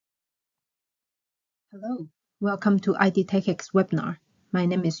Hello, welcome to IDTechEx webinar. My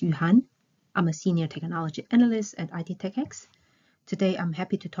name is Yuhan. I'm a senior technology analyst at IDTechEx. Today, I'm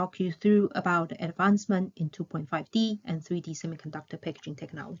happy to talk you through about the advancement in 2.5D and 3D semiconductor packaging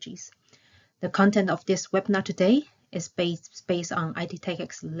technologies. The content of this webinar today is based on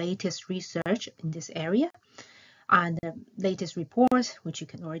IDTechEx's latest research in this area and the latest report, which you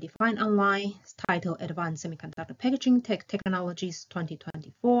can already find online, is titled Advanced Semiconductor Packaging Technologies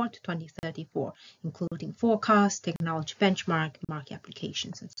 2024 to 2034, including forecast, technology benchmark, market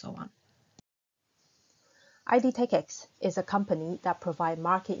applications, and so on. IDTechEx is a company that provides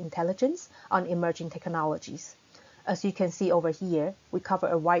market intelligence on emerging technologies. As you can see over here, we cover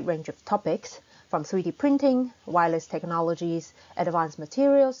a wide range of topics from 3D printing, wireless technologies, advanced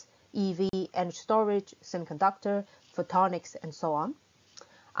materials, EV, energy storage, semiconductor, photonics, and so on.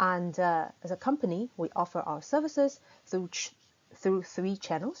 And as a company, we offer our services through three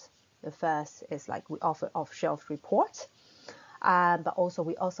channels. The first is we offer off-shelf reports, but also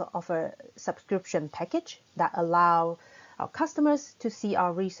we also offer subscription package that allow our customers to see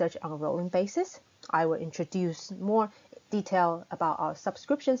our research on a rolling basis. I will introduce more detail about our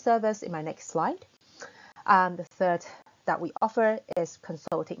subscription service in my next slide. The third that we offer is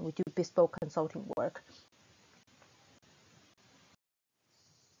consulting. We do bespoke consulting work.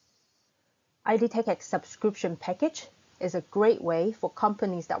 IDTechEx subscription package is a great way for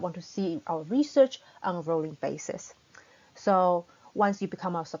companies that want to see our research on a rolling basis. So once you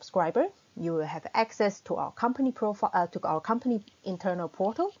become our subscriber, you will have access to our company profile, to our company internal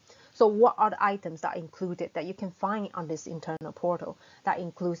portal. So what are the items that are included that you can find on this internal portal? That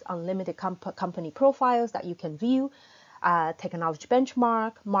includes unlimited company profiles that you can view, technology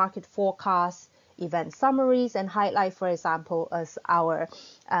benchmark, market forecasts, event summaries, and highlight. For example, as our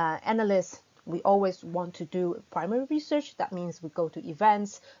analysts, we always want to do primary research. That means we go to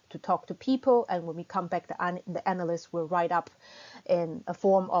events to talk to people, and when we come back, the analysts will write up in a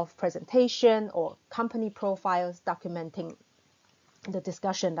form of presentation or company profiles documenting the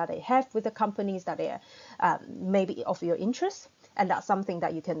discussion that they have with the companies that they are maybe of your interest. And that's something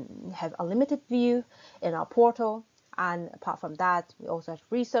that you can have unlimited view in our portal. And apart from that, we also have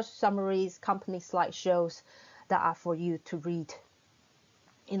research summaries, company slideshows that are for you to read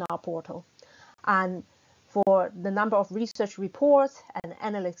in our portal. And for the number of research reports and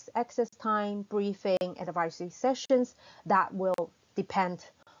analyst access time, briefing, and advisory sessions, that will depend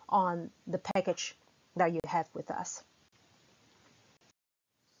on the package that you have with us.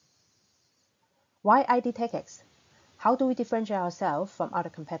 Why IDTechEx? How do we differentiate ourselves from other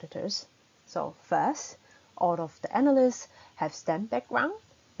competitors? So first, all of the analysts have STEM background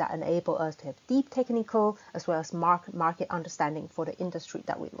that enable us to have deep technical as well as market understanding for the industry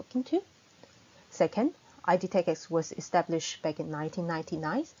that we're looking to. Second, IDTechEx was established back in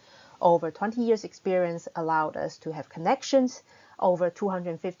 1999. Over 20 years experience allowed us to have connections, over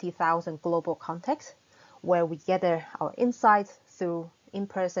 250,000 global contacts, where we gather our insights through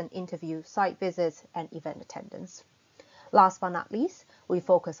in-person interview, site visits, and event attendance. Last but not least, we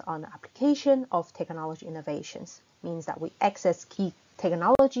focus on the application of technology innovations. Means that we access key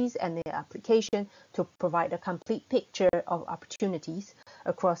technologies and their application to provide a complete picture of opportunities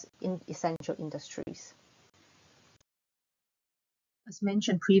across essential industries. As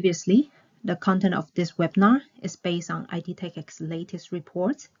mentioned previously, the content of this webinar is based on IDTechEx's latest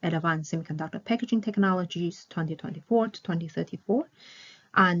report, Advanced Semiconductor Packaging Technologies 2024 to 2034.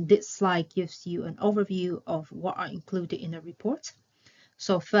 And this slide gives you an overview of what are included in the report.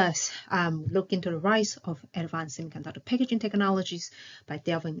 So first, look into the rise of advanced semiconductor packaging technologies by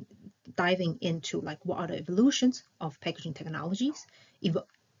diving into what are the evolutions of packaging technologies,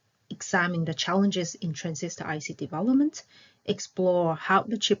 examine the challenges in transistor IC development, explore how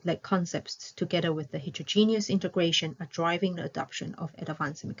the chiplet concepts together with the heterogeneous integration are driving the adoption of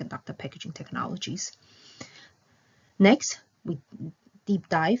advanced semiconductor packaging technologies. Next, we deep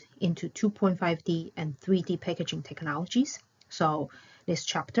dive into 2.5D and 3D packaging technologies. So this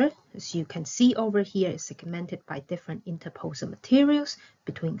chapter, as you can see over here, is segmented by different interposer materials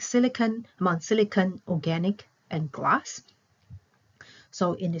between silicon, silicon, organic, and glass.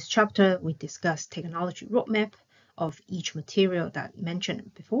 So in this chapter, we discuss technology roadmap of each material that I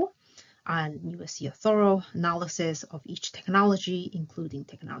mentioned before, and you will see a thorough analysis of each technology, including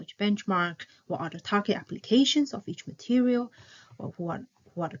technology benchmark, what are the target applications of each material, or who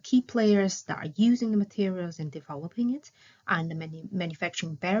are the key players that are using the materials and developing it, and the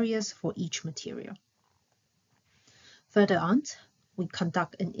manufacturing barriers for each material. Further on, we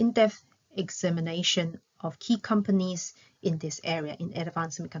conduct an in-depth examination of key companies in this area in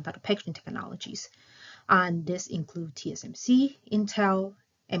advanced semiconductor packaging technologies. And this includes TSMC, Intel,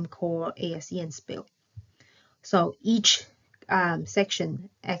 Amkor, ASE, and SPIL. So each section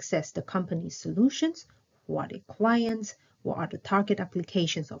access the company's solutions, who are their clients, what are the target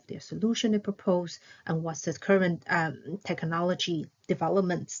applications of their solution they propose, and what's the current technology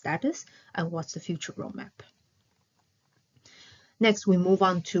development status, and what's the future roadmap. Next, we move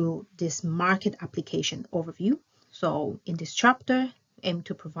on to this market application overview. So in this chapter, aim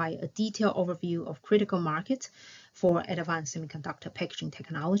to provide a detailed overview of critical markets for advanced semiconductor packaging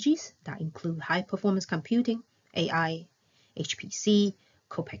technologies that include high-performance computing, AI, HPC,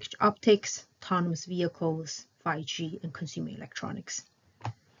 co-packaged optics, autonomous vehicles, 5G, and consumer electronics.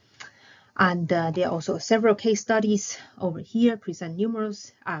 And there are also several case studies over here, present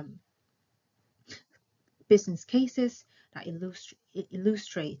numerous business cases that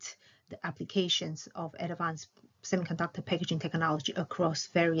illustrate the applications of advanced semiconductor packaging technology across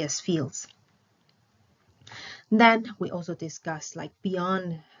various fields. Then we also discuss like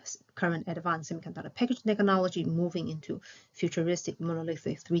beyond current advanced semiconductor packaging technology, moving into futuristic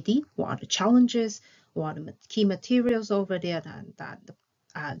monolithic 3D. What are the challenges? What are the key materials over there that the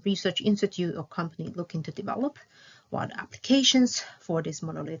research institute or company looking to develop? What are the applications for this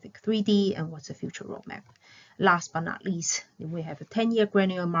monolithic 3D, and what's the future roadmap? Last but not least, we have a 10-year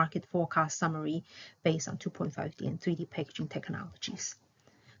granular market forecast summary based on 2.5D and 3D packaging technologies.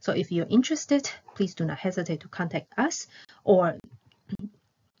 So if you're interested, please do not hesitate to contact us or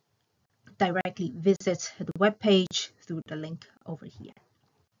directly visit the webpage through the link over here.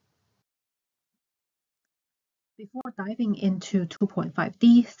 Before diving into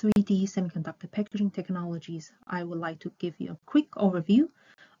 2.5D, 3D semiconductor packaging technologies, I would like to give you a quick overview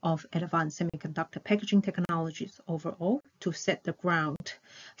of advanced semiconductor packaging technologies overall to set the ground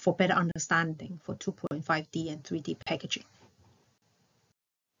for better understanding for 2.5D and 3D packaging.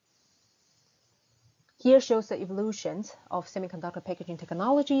 Here shows the evolutions of semiconductor packaging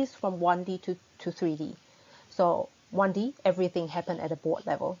technologies from 1D to 3D. So 1D, everything happened at a board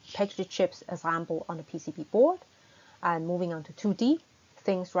level. Packaged chips assembled on the PCB board. And moving on to 2D,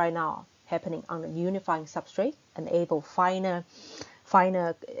 things right now happening on a unifying substrate, enable finer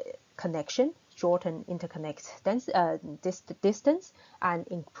connection, shorten interconnect distance, and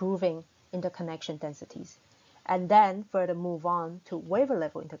improving interconnection densities. And then further move on to wafer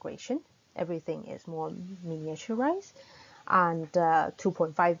level integration. Everything is more miniaturized, and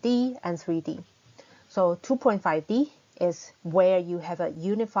 2.5D and 3D. So 2.5D is where you have a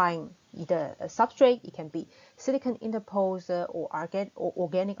unifying either a substrate, it can be silicon interposer or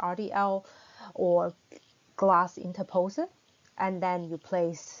organic RDL or glass interposer, and then you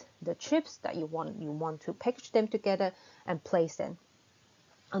place the chips that you want to package them together and place them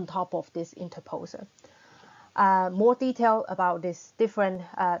on top of this interposer. More detail about this different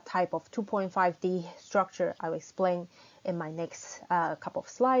type of 2.5D structure I will explain in my next couple of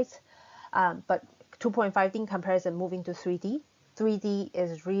slides. But 2.5D in comparison moving to 3D. 3D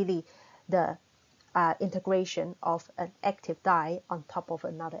is really the integration of an active die on top of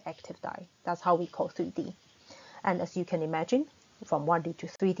another active die. That's how we call 3D. And as you can imagine, from 1D to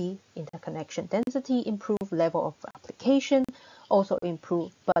 3D, interconnection density improve, level of application also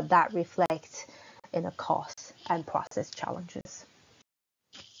improve, but that reflects in the cost and process challenges.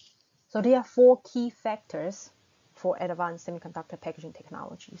 So there are 4 key factors for advanced semiconductor packaging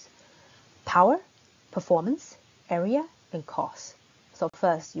technologies: power, performance, area, and cost. So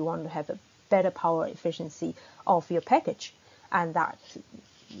first, you want to have a better power efficiency of your package, and that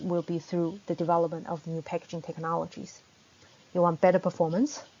will be through the development of new packaging technologies. You want better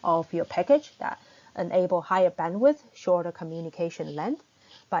performance of your package that enable higher bandwidth, shorter communication length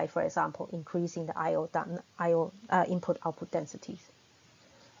by, for example, increasing the I/O input-output densities.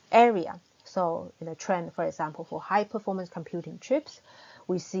 Area. So in a trend, for example, for high-performance computing chips,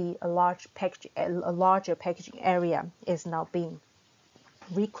 we see a larger packaging area is now being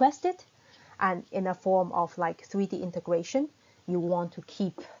requested, and in a form of like 3D integration, you want to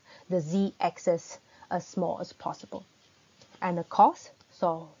keep the Z-axis as small as possible. And the cost,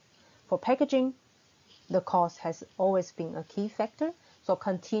 so for packaging, the cost has always been a key factor, so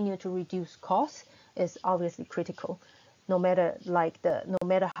continue to reduce costs is obviously critical, no matter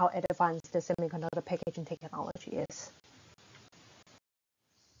how advanced the semiconductor packaging technology is.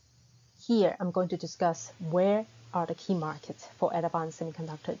 Here, I'm going to discuss where are the key markets for advanced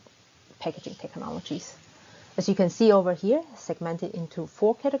semiconductor packaging technologies. As you can see over here, segmented into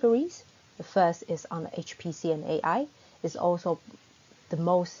 4 categories. The first is on the HPC and AI. It's also the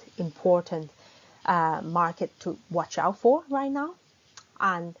most important market to watch out for right now.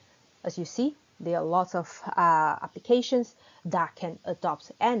 And as you see, there are lots of applications that can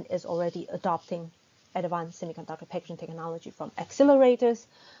adopt and is already adopting advanced semiconductor packaging technology, from accelerators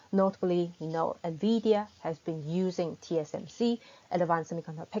Notably, NVIDIA has been using TSMC, Advanced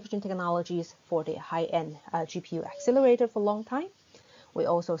Semiconductor Packaging Technologies, for their high-end GPU accelerator for a long time. We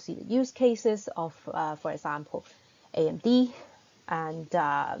also see the use cases of, for example, AMD and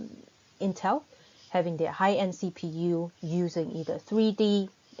Intel having their high-end CPU using either 3D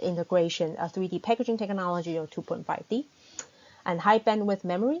integration, 3D packaging technology, or 2.5D. And high bandwidth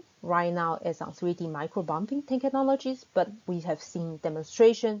memory right now is on 3D micro bumping technologies, but we have seen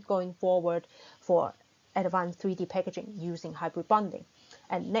demonstrations going forward for advanced 3D packaging using hybrid bonding.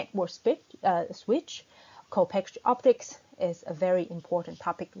 And network switch, co-packaged optics is a very important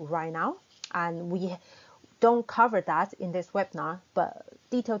topic right now. And we don't cover that in this webinar, but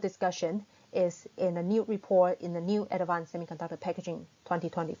detailed discussion is in a new report in the new Advanced Semiconductor Packaging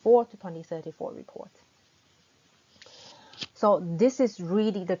 2024 to 2034 report. So this is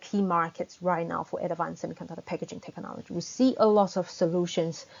really the key markets right now for advanced semiconductor packaging technology. We see a lot of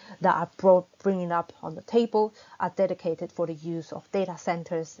solutions that are bringing up on the table are dedicated for the use of data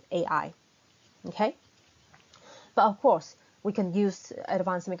centers, AI. Okay, but of course we can use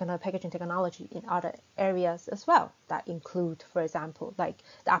advanced semiconductor packaging technology in other areas as well. That include, for example, like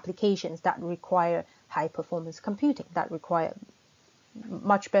the applications that require high performance computing, that require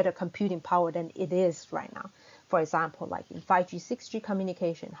much better computing power than it is right now. For example, like in 5G, 6G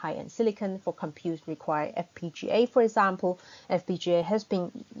communication, high-end silicon for compute require FPGA, for example. FPGA has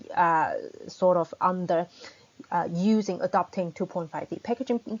been sort of under adopting 2.5D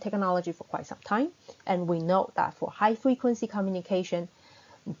packaging technology for quite some time. And we know that for high-frequency communication,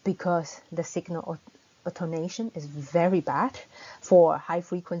 because the signal attenuation is very bad for high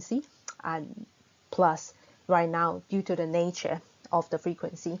frequency, and plus right now, due to the nature of the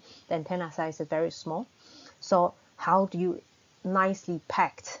frequency, the antenna size is very small. So how do you nicely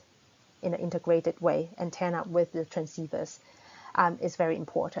packed in an integrated way antenna with the transceivers is very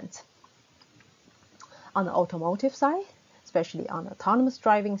important. On the automotive side, especially on the autonomous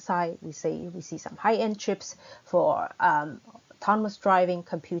driving side, we see some high-end chips for autonomous driving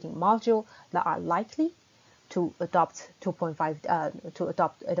computing module that are likely to adopt 2.5 to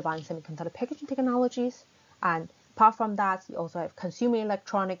adopt advanced semiconductor packaging technologies. And apart from that, you also have consumer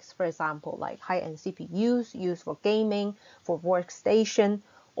electronics, for example, like high-end CPUs used for gaming, for workstation,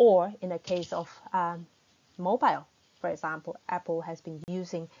 or in the case of mobile, for example, Apple has been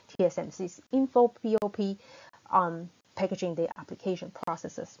using TSMC's Info POP on packaging their application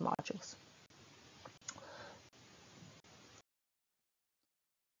processors modules.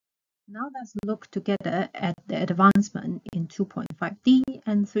 Now let's look together at the advancement in 2.5D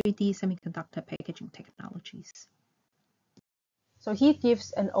and 3D semiconductor packaging technologies. So here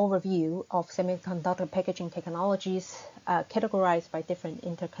gives an overview of semiconductor packaging technologies categorized by different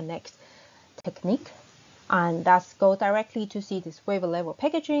interconnect technique. And that's go directly to see this wafer level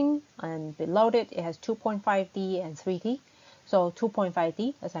packaging, and below it has 2.5D and 3D. So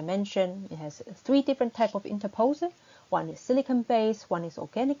 2.5D, as I mentioned, it has 3 different types of interposer. One is silicon based, one is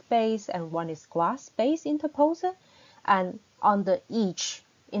organic based, and one is glass based interposer. And under each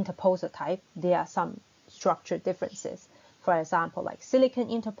interposer type, there are some structure differences. For example, like silicon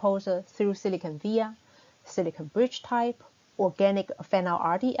interposer through silicon via, silicon bridge type, organic fan-out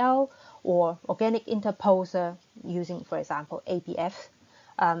RDL, or organic interposer using, for example, ABF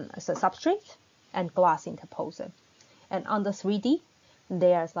as a substrate, and glass interposer. And under 3D,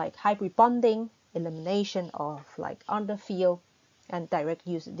 there's like hybrid bonding, elimination of like underfield, and direct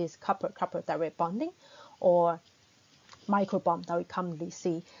use this copper direct bonding, or microbump that we commonly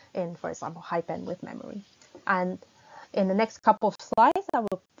see in, for example, high bandwidth memory. And in the next couple of slides, I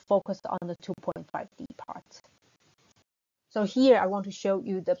will focus on the 2.5D part. So here I want to show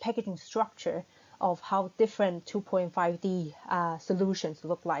you the packaging structure of how different 2.5D solutions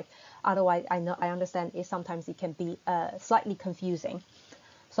look like. Otherwise, I understand sometimes it can be slightly confusing.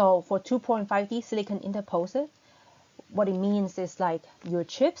 So for 2.5D silicon interposer, what it means is like your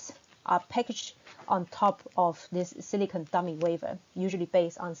chips are packaged on top of this silicon dummy wafer, usually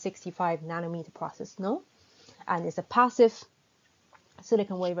based on 65 nanometer process node. And it's a passive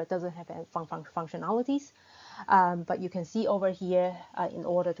silicon wafer, doesn't have any functionalities. But you can see over here, in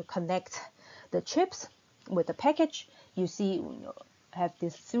order to connect the chips with the package, you see have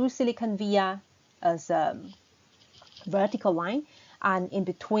this through silicon via as a vertical line, and in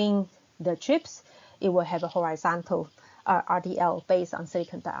between the chips, it will have a horizontal RDL based on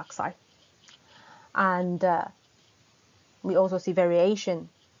silicon dioxide. And we also see variation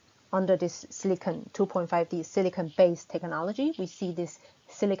under this silicon 2.5D silicon-based technology. We see this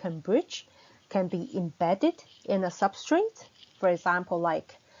silicon bridge can be embedded in a substrate. For example,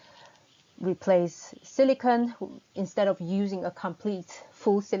 like replace silicon instead of using a complete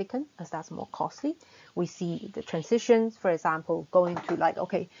full silicon, as that's more costly. We see the transitions, for example, going to like,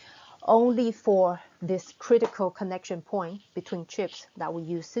 okay, only for this critical connection point between chips that we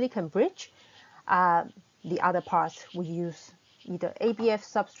use silicon bridge. The other parts we use either ABF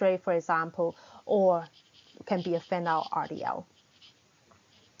substrate, for example, or can be a fan-out RDL.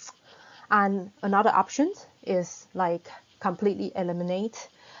 And another option is like completely eliminate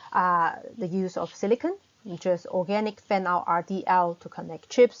the use of silicon, just organic fan-out RDL to connect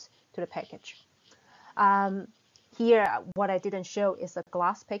chips to the package. Here, what I didn't show is a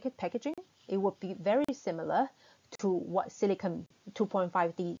glass packaging. It would be very similar to what silicon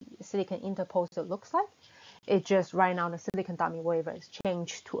 2.5D silicon interposer looks like. It just right now the silicon dummy wafer is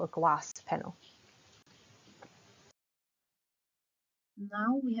changed to a glass panel.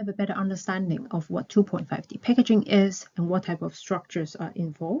 Now we have a better understanding of what 2.5D packaging is and what type of structures are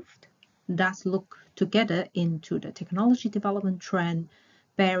involved. Let's look together into the technology development trend,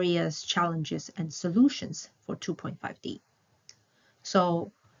 barriers, challenges, and solutions for 2.5D.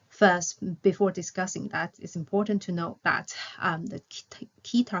 So first, before discussing that, it's important to note that the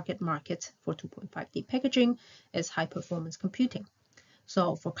key target market for 2.5D packaging is high-performance computing.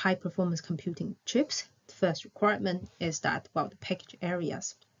 So for high-performance computing chips, the first requirement is that, well, the package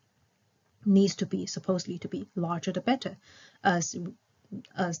areas needs to be supposedly to be larger the better, as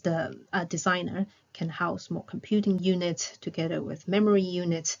the designer can house more computing units together with memory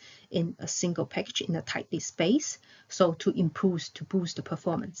units in a single package in a tightly space, so to boost the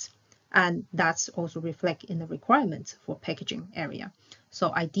performance. And that's also reflect in the requirements for packaging area.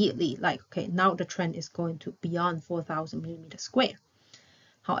 So ideally, like, okay, now the trend is going to beyond 4,000 millimeters square.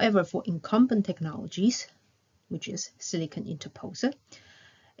 However, for incumbent technologies, which is silicon interposer,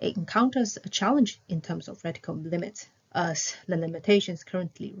 it encounters a challenge in terms of reticle limit, as the limitations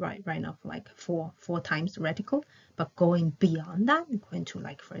currently right now for like four times the reticle, but going beyond that, going to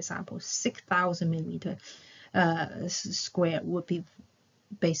like, for example, 6,000 millimeter square would be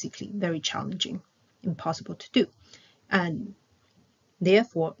basically very challenging, impossible to do. And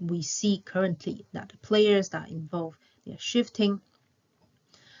therefore, we see currently that the players that are involved, they are shifting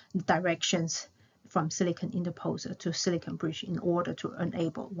directions from silicon interposer to silicon bridge in order to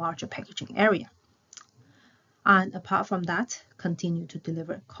enable larger packaging area. And apart from that, continue to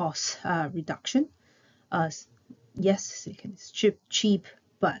deliver cost reduction. Yes, silicon is cheap,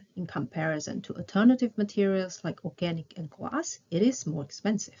 but in comparison to alternative materials like organic and glass, it is more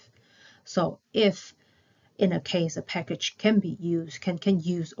expensive. So if in a case a package can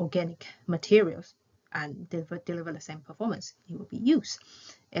use organic materials and deliver the same performance, it will be used.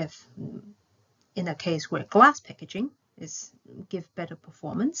 If in a case where glass packaging give better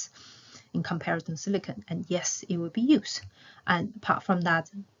performance in comparison to silicon, and yes, it will be used. And apart from that,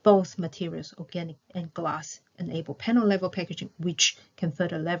 both materials, organic and glass, enable panel level packaging, which can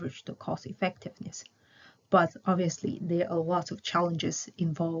further leverage the cost effectiveness. But obviously, there are lots of challenges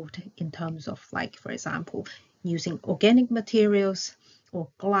involved in terms of, like, for example, using organic materials or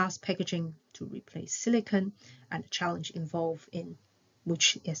glass packaging to replace silicon, and the challenge involved in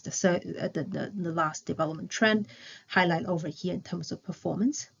which is the last development trend highlight over here in terms of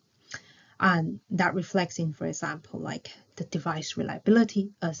performance. And that reflects in, for example, like the device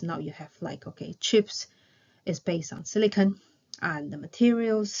reliability, as now you have like, okay, chips is based on silicon, and the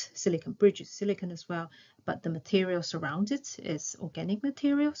materials, silicon bridge is silicon as well, but the material surrounds it is organic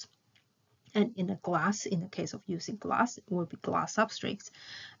materials. And in the glass, in the case of using glass, it will be glass substrates.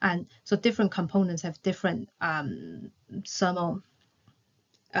 And so different components have different thermal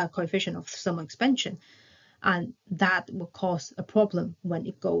coefficient of thermal expansion, and that will cause a problem when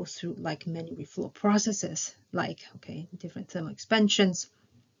it goes through like many reflow processes, like, okay, different thermal expansions.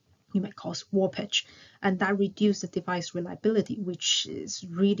 You might cause warpage, and that reduces the device reliability, which is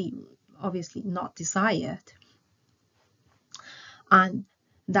really obviously not desired. And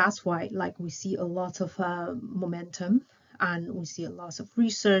that's why, like, we see a lot of momentum, and we see a lot of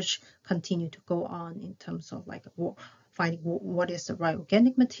research continue to go on in terms of like finding what is the right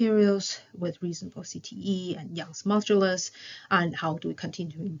organic materials with reasonable CTE and Young's modulus, and how do we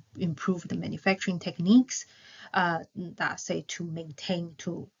continue to improve the manufacturing techniques that say to maintain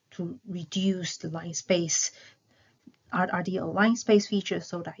to reduce the line space, RDL line space features,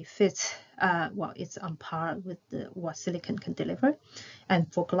 so that it fits, well, it's on par with what silicon can deliver.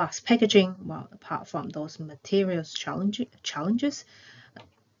 And for glass packaging, well, apart from those materials challenges,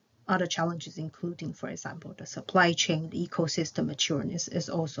 other challenges including, for example, the supply chain, the ecosystem matureness is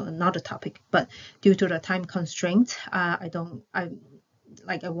also another topic. But due to the time constraint, I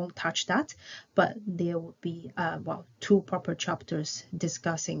I won't touch that, but there will be well, 2 proper chapters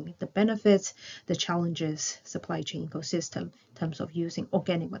discussing the benefits, the challenges, supply chain ecosystem in terms of using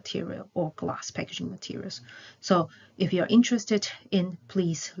organic material or glass packaging materials. So if you're interested in,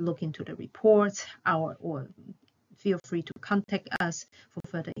 please look into the report or feel free to contact us for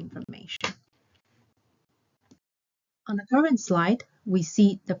further information. On the current slide, we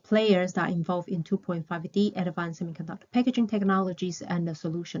see the players that are involved in 2.5D advanced semiconductor packaging technologies and the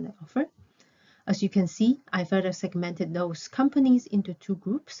solution they offer. As you can see, I further segmented those companies into 2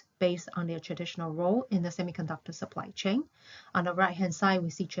 groups based on their traditional role in the semiconductor supply chain. On the right-hand side,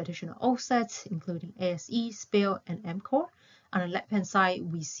 we see traditional OSATs, including ASE, SPIL, and MCOR. On the left-hand side,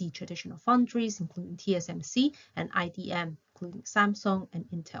 we see traditional foundries, including TSMC, and IDM, including Samsung and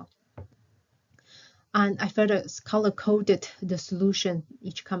Intel. And I further color-coded the solution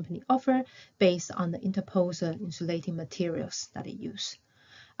each company offers based on the interposer insulating materials that they use.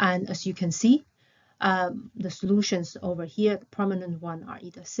 And as you can see, the solutions over here, the prominent one are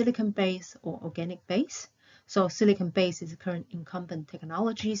either silicon-based or organic-based. So silicon-based is the current incumbent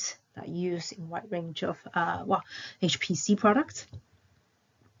technologies that are used in a wide range of HPC products.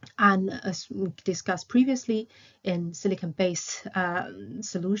 And as we discussed previously, in silicon-based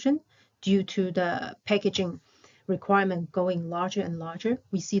solution, due to the packaging requirement going larger and larger,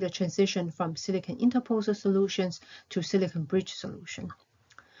 we see the transition from silicon interposer solutions to silicon bridge solution.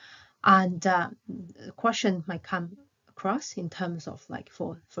 And the question might come across in terms of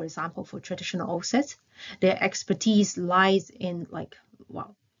for example, for traditional OSATs, their expertise lies in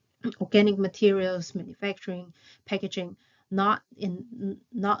organic materials, manufacturing, packaging, not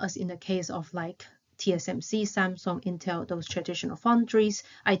as in the case of TSMC, Samsung, Intel, those traditional foundries.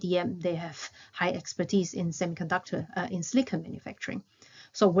 IDM, they have high expertise in semiconductor, in silicon manufacturing.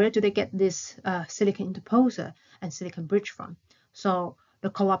 So where do they get this silicon interposer and silicon bridge from? So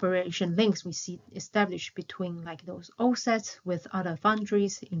the collaboration links we see established between those OSATs with other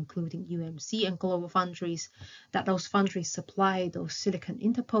foundries, including UMC and Global Foundries, that those foundries supply those silicon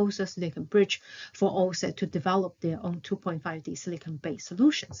interposers, silicon bridge for OSAT to develop their own 2.5D silicon-based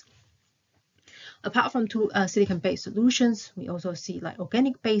solutions. Apart from silicon-based solutions, we also see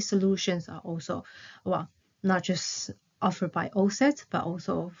organic-based solutions are also, well, not just offered by OSAT, but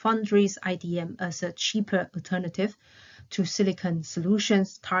also foundries, IDM as a cheaper alternative to silicon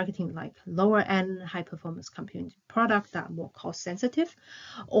solutions targeting lower-end, high-performance computing products that are more cost-sensitive,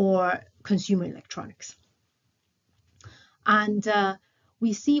 or consumer electronics. And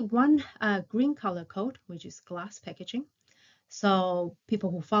we see one green color code, which is glass packaging. So people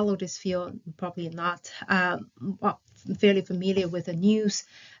who follow this field probably not fairly familiar with the news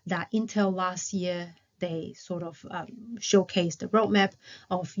that Intel last year, they sort of showcased the roadmap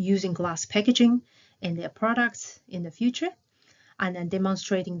of using glass packaging in their products in the future, and then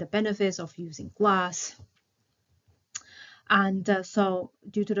demonstrating the benefits of using glass. And so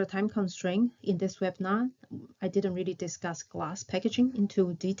due to the time constraint in this webinar, I didn't really discuss glass packaging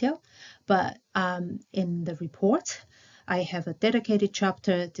into detail, but in the report, I have a dedicated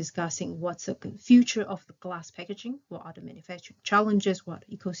chapter discussing what's the future of the glass packaging, what are the manufacturing challenges, what are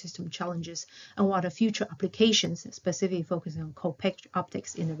the ecosystem challenges, and what are future applications, specifically focusing on co-packaged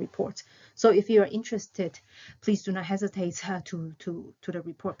optics in the report. So if you are interested, please do not hesitate to the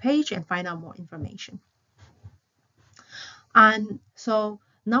report page and find out more information. And so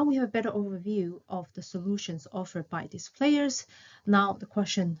now we have a better overview of the solutions offered by these players. Now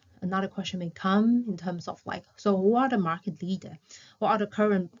another question may come in terms of so who are the market leader? What are the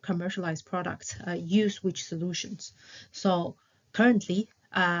current commercialized products use which solutions? So currently,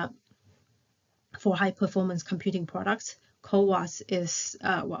 for high performance computing products, CoWoS is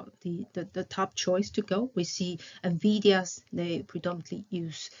the top choice to go. We see NVIDIA's, they predominantly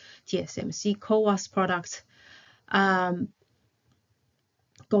use TSMC CoWoS products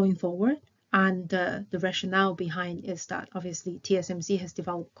going forward. And the rationale behind is that obviously TSMC has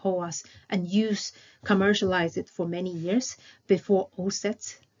developed CoWoS and commercialized it for many years before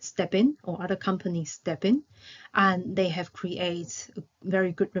OSATs step in or other companies step in, and they have created a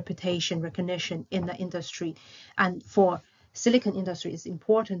very good reputation, recognition in the industry. And for silicon industry, it's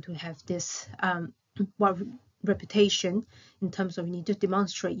important to have this reputation in terms of you need to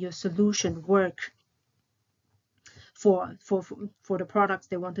demonstrate your solution work for the products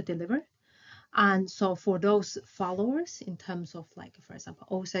they want to deliver. And so for those followers, in terms of for example,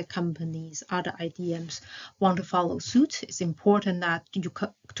 OSAT companies, other IDMs want to follow suit, it's important that you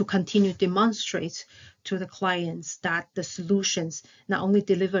to continue to demonstrate to the clients that the solutions not only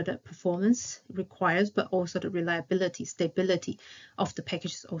deliver the performance requires, but also the reliability, stability of the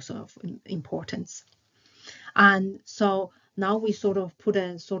package is also of importance. And so Now we sort of put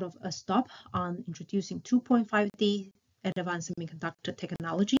a stop on introducing 2.5D advanced semiconductor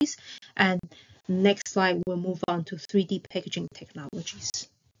technologies, and next slide we'll move on to 3D packaging technologies.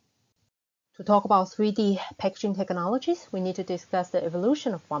 To talk about 3D packaging technologies, we need to discuss the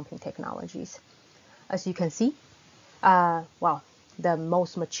evolution of bumping technologies. As you can see, well, the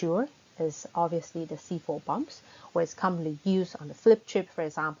most mature is obviously the C4 bumps, where it's commonly used on the flip chip, for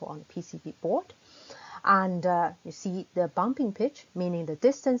example, on the PCB board. And you see the bumping pitch, meaning the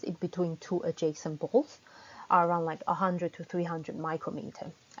distance in between two adjacent balls, are around like 100 to 300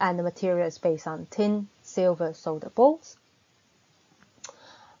 micrometer. And the material is based on tin, silver, solder balls.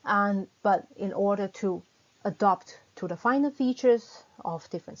 But in order to adapt to the finer features of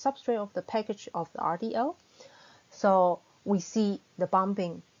different substrate of the package of the RDL, so we see the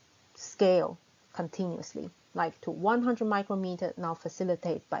bumping scale continuously, like to 100 micrometer, now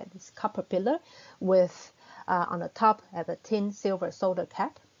facilitated by this copper pillar with on the top have a tin, silver, solder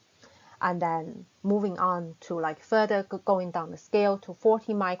cap, and then moving on to like further going down the scale to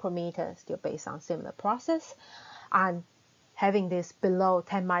 40 micrometer, still based on similar process, and having this below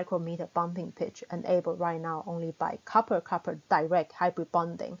 10 micrometer bumping pitch enabled right now only by copper-copper direct hybrid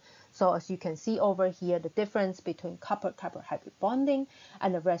bonding. So as you can see over here, the difference between copper-copper hybrid bonding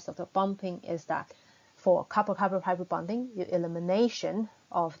and the rest of the bumping is that for copper-copper hybrid bonding, your elimination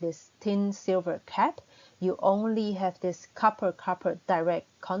of this tin silver cap, you only have this copper-copper direct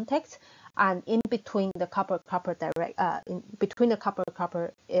contact, and in between the copper-copper direct, in between the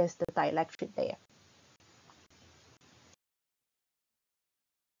copper-copper is the dielectric layer.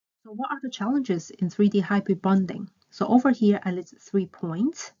 So what are the challenges in 3D hybrid bonding? So over here I list 3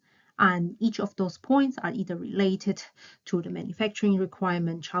 points, and each of those points are either related to the manufacturing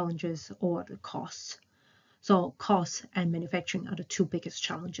requirement challenges or the costs. So cost and manufacturing are the 2 biggest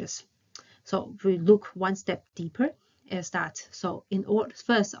challenges. So if we look one step deeper, is that so in order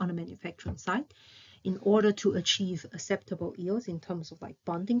first on the manufacturing side, in order to achieve acceptable yields in terms of like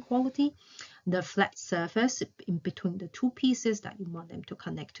bonding quality, the flat surface in between the 2 pieces that you want them to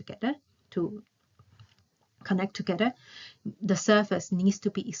connect together, the surface needs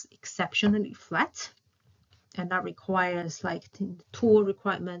to be exceptionally flat. And that requires like tool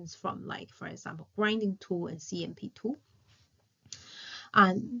requirements from like, for example, grinding tool and CMP tool.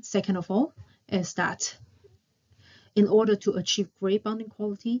 And second of all is that in order to achieve great bonding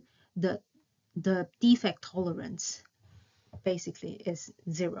quality, the defect tolerance basically is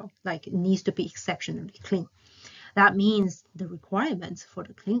 0, like it needs to be exceptionally clean. That means the requirements for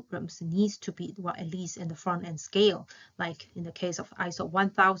the clean rooms needs to be, well, at least in the front end scale, like in the case of ISO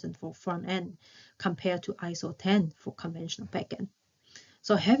 1000 for front end compared to ISO 10 for conventional back end.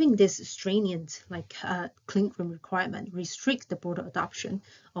 So having this stringent like clean room requirement restricts the broader adoption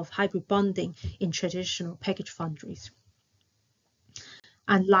of hybrid bonding in traditional package foundries.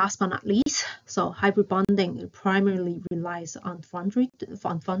 And last but not least, so hybrid bonding primarily relies on foundry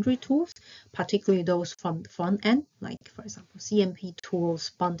tools, particularly those from the front end, like for example CMP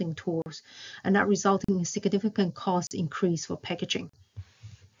tools, bonding tools, and that resulting in significant cost increase for packaging.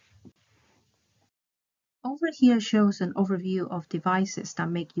 Over here shows an overview of devices that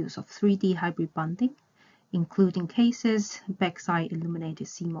make use of 3D hybrid bonding, including cases, backside illuminated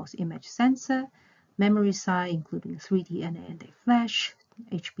CMOS image sensor, memory side including 3D NAND flash,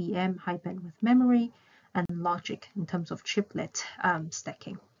 HBM high bandwidth memory, and logic in terms of chiplet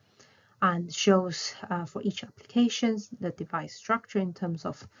stacking, and shows for each applications the device structure in terms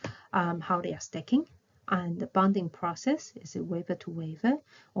of how they are stacking, and the bonding process, is it wafer to wafer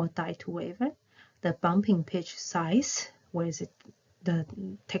or die to wafer, the bumping pitch size, where is it the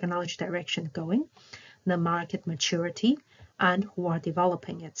technology direction going, the market maturity, and who are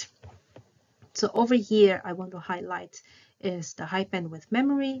developing it. So over here I want to highlight is the high bandwidth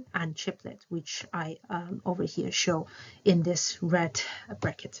memory and chiplet, which I over here show in this red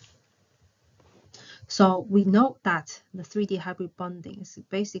bracket. So we note that the 3D hybrid bonding is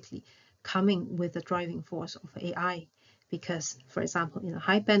basically coming with the driving force of AI, because for example in the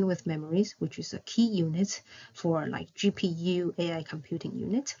high bandwidth memories, which is a key unit for like GPU AI computing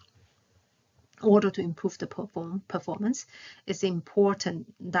unit, in order to improve the performance, it's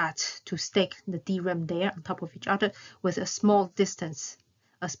important that to stack the DRAM there on top of each other with a small distance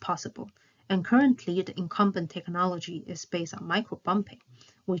as possible. And currently, the incumbent technology is based on micro bumping,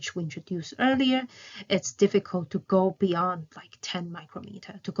 which we introduced earlier. It's difficult to go beyond like 10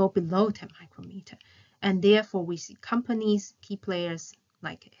 micrometer, to go below 10 micrometer. And therefore, we see companies, key players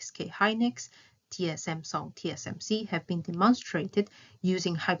like SK Hynix, Samsung, TSMC have been demonstrated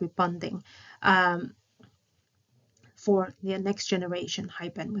using hybrid bonding for their next generation high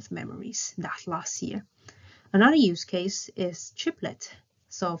bandwidth memories that last year. Another use case is chiplet.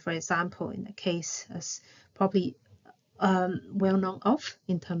 So for example, in the case as probably well known of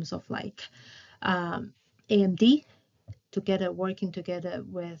in terms of like AMD working together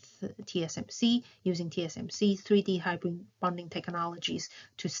with TSMC, using TSMC 3D hybrid bonding technologies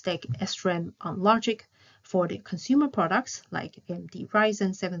to stack SRAM on logic for the consumer products like AMD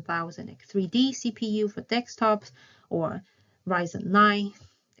Ryzen 7000 X3D CPU for desktops, or Ryzen 9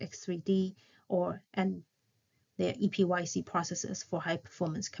 X3D, and their EPYC processors for high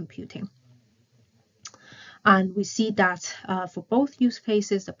performance computing. And we see that for both use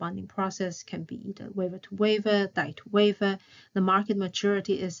cases, the bonding process can be either wafer to wafer, die to wafer. The market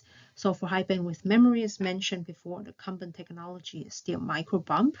maturity is, so for high bandwidth memory, as mentioned before, the incumbent technology is still micro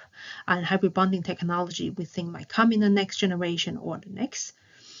bump, and hybrid bonding technology we think might come in the next generation or the next.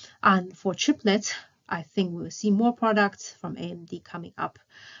 And for chiplets, I think we'll see more products from AMD coming up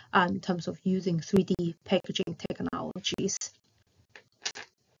in terms of using 3D packaging technologies.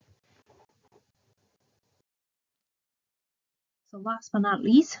 So last but not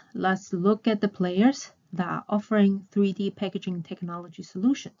least, let's look at the players that are offering 3D packaging technology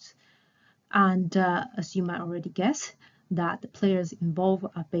solutions. And as you might already guess, that the players involved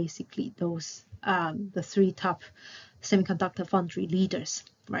are basically those the three top semiconductor foundry leaders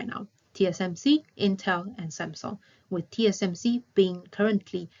right now: TSMC, Intel, and Samsung, with TSMC being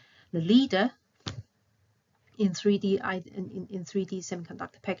currently the leader in 3D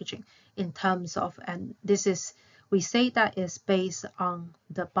semiconductor packaging in terms of, and this is, we say that is based on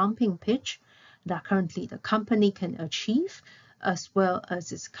the bumping pitch that currently the company can achieve, as well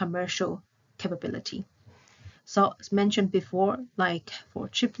as its commercial capability. So as mentioned before, like for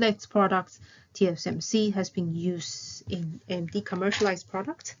chiplets products, TSMC has been used in AMD commercialized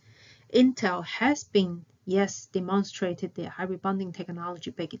products. Intel has been, yes, demonstrated their hybrid bonding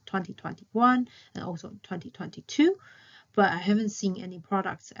technology back in 2021 and also in 2022, but I haven't seen any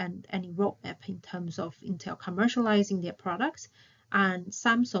products and any roadmap in terms of Intel commercializing their products. And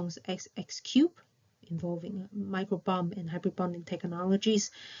Samsung's X Cube, involving microbump and hybrid bonding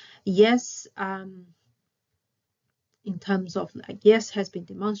technologies, yes, in terms of yes, has been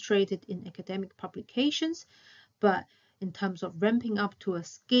demonstrated in academic publications, but in terms of ramping up to a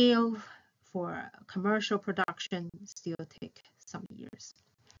scale for commercial production, still take some years.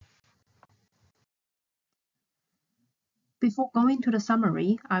 Before going to the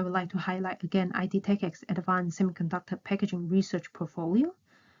summary, I would like to highlight again IDTechEx Advanced Semiconductor Packaging Research Portfolio.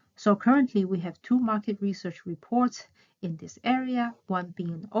 So currently we have two market research reports in this area, one being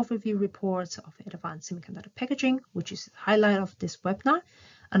an overview report of advanced semiconductor packaging, which is the highlight of this webinar.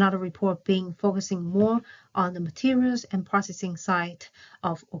 Another report being focusing more on the materials and processing side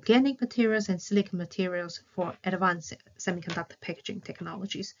of organic materials and silicon materials for advanced semiconductor packaging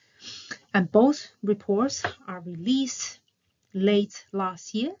technologies. And both reports are released late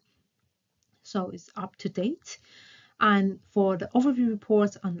last year, so it's up to date. And for the overview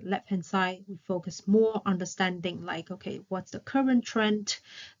reports on the left-hand side, we focus more understanding like, okay, what's the current trend,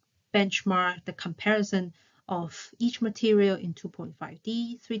 benchmark, the comparison of each material in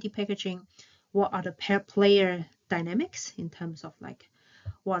 2.5D, 3D packaging, what are the player dynamics in terms of like,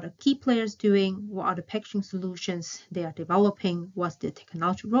 what are key players doing, what are the packaging solutions they are developing, what's the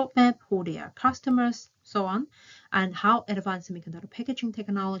technology roadmap, who they are customers, so on, and how advanced semiconductor packaging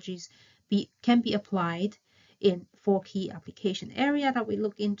technologies can be applied in 4 key application areas that we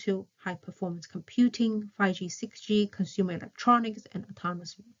look into: high performance computing, 5G, 6G, consumer electronics, and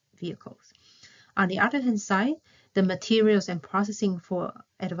autonomous vehicles. On the other hand side, the materials and processing for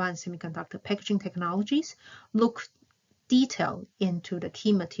advanced semiconductor packaging technologies look detailed into the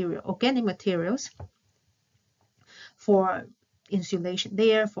key material, organic materials for insulation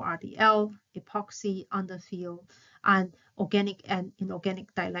layer, for RDL, epoxy, underfill, and organic and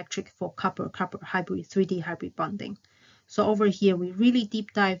inorganic dielectric for copper hybrid 3D hybrid bonding. So over here, we really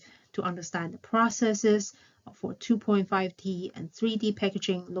deep dive to understand the processes for 2.5D and 3D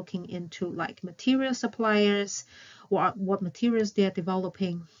packaging, looking into like material suppliers, what materials they are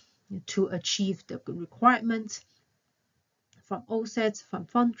developing to achieve the requirements from OSATs, from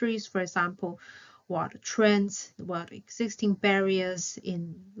foundries, for example. What are the trends, what are the existing barriers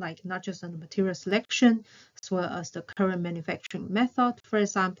in like not just on the material selection, as well as the current manufacturing method, for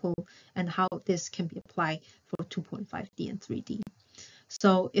example, and how this can be applied for 2.5D and 3D.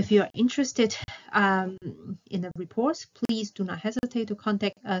 So if you are interested in the reports, please do not hesitate to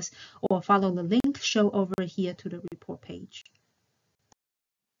contact us or follow the link shown over here to the report page.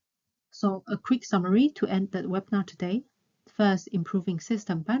 So a quick summary to end the webinar today. First, improving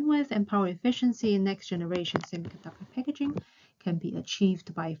system bandwidth and power efficiency in next generation semiconductor packaging can be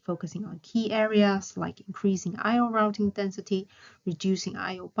achieved by focusing on key areas like increasing I/O routing density, reducing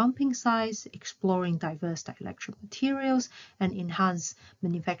I/O bumping size, exploring diverse dielectric materials, and enhance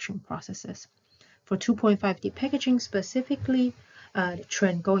manufacturing processes. For 2.5D packaging specifically, the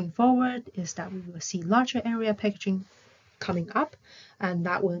trend going forward is that we will see larger area packaging coming up, and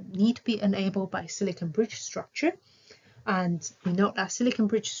that will need to be enabled by silicon bridge structure. And we know that silicon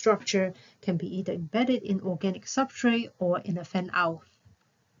bridge structure can be either embedded in organic substrate or in a fan-out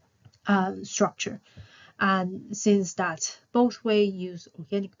structure. And since that both ways use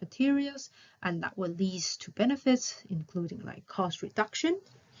organic materials, and that will lead to benefits, including like cost reduction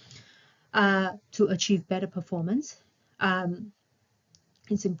to achieve better performance.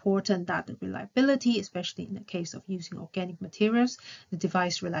 It's important that the reliability, especially in the case of using organic materials, the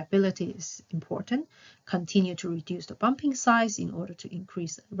device reliability is important. Continue to reduce the bumping size in order to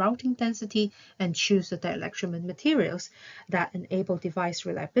increase the routing density, and choose the dielectric materials that enable device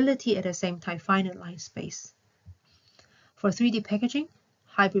reliability at the same time finite line space. For 3D packaging,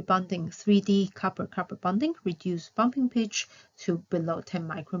 hybrid bonding 3D copper-copper bonding reduce bumping pitch to below 10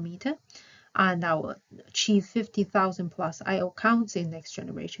 micrometer. And that will achieve 50,000 plus I/O counts in next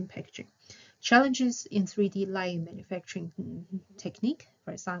generation packaging. Challenges in 3D lie in manufacturing technique,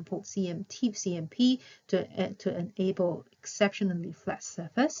 for example, CMP to enable exceptionally flat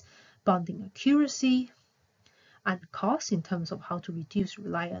surface, bonding accuracy, and cost in terms of how to reduce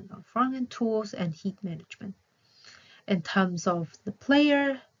reliance on front-end tools and heat management. In terms of the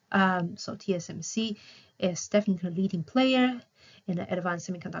player, so TSMC is definitely a leading player in the advanced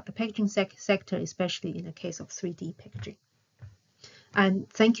semiconductor packaging sector, especially in the case of 3D packaging. And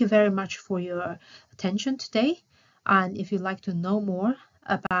thank you very much for your attention today. And if you'd like to know more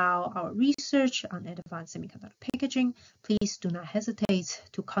about our research on advanced semiconductor packaging, please do not hesitate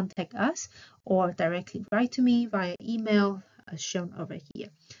to contact us or directly write to me via email as shown over here.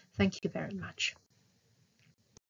 Thank you very much.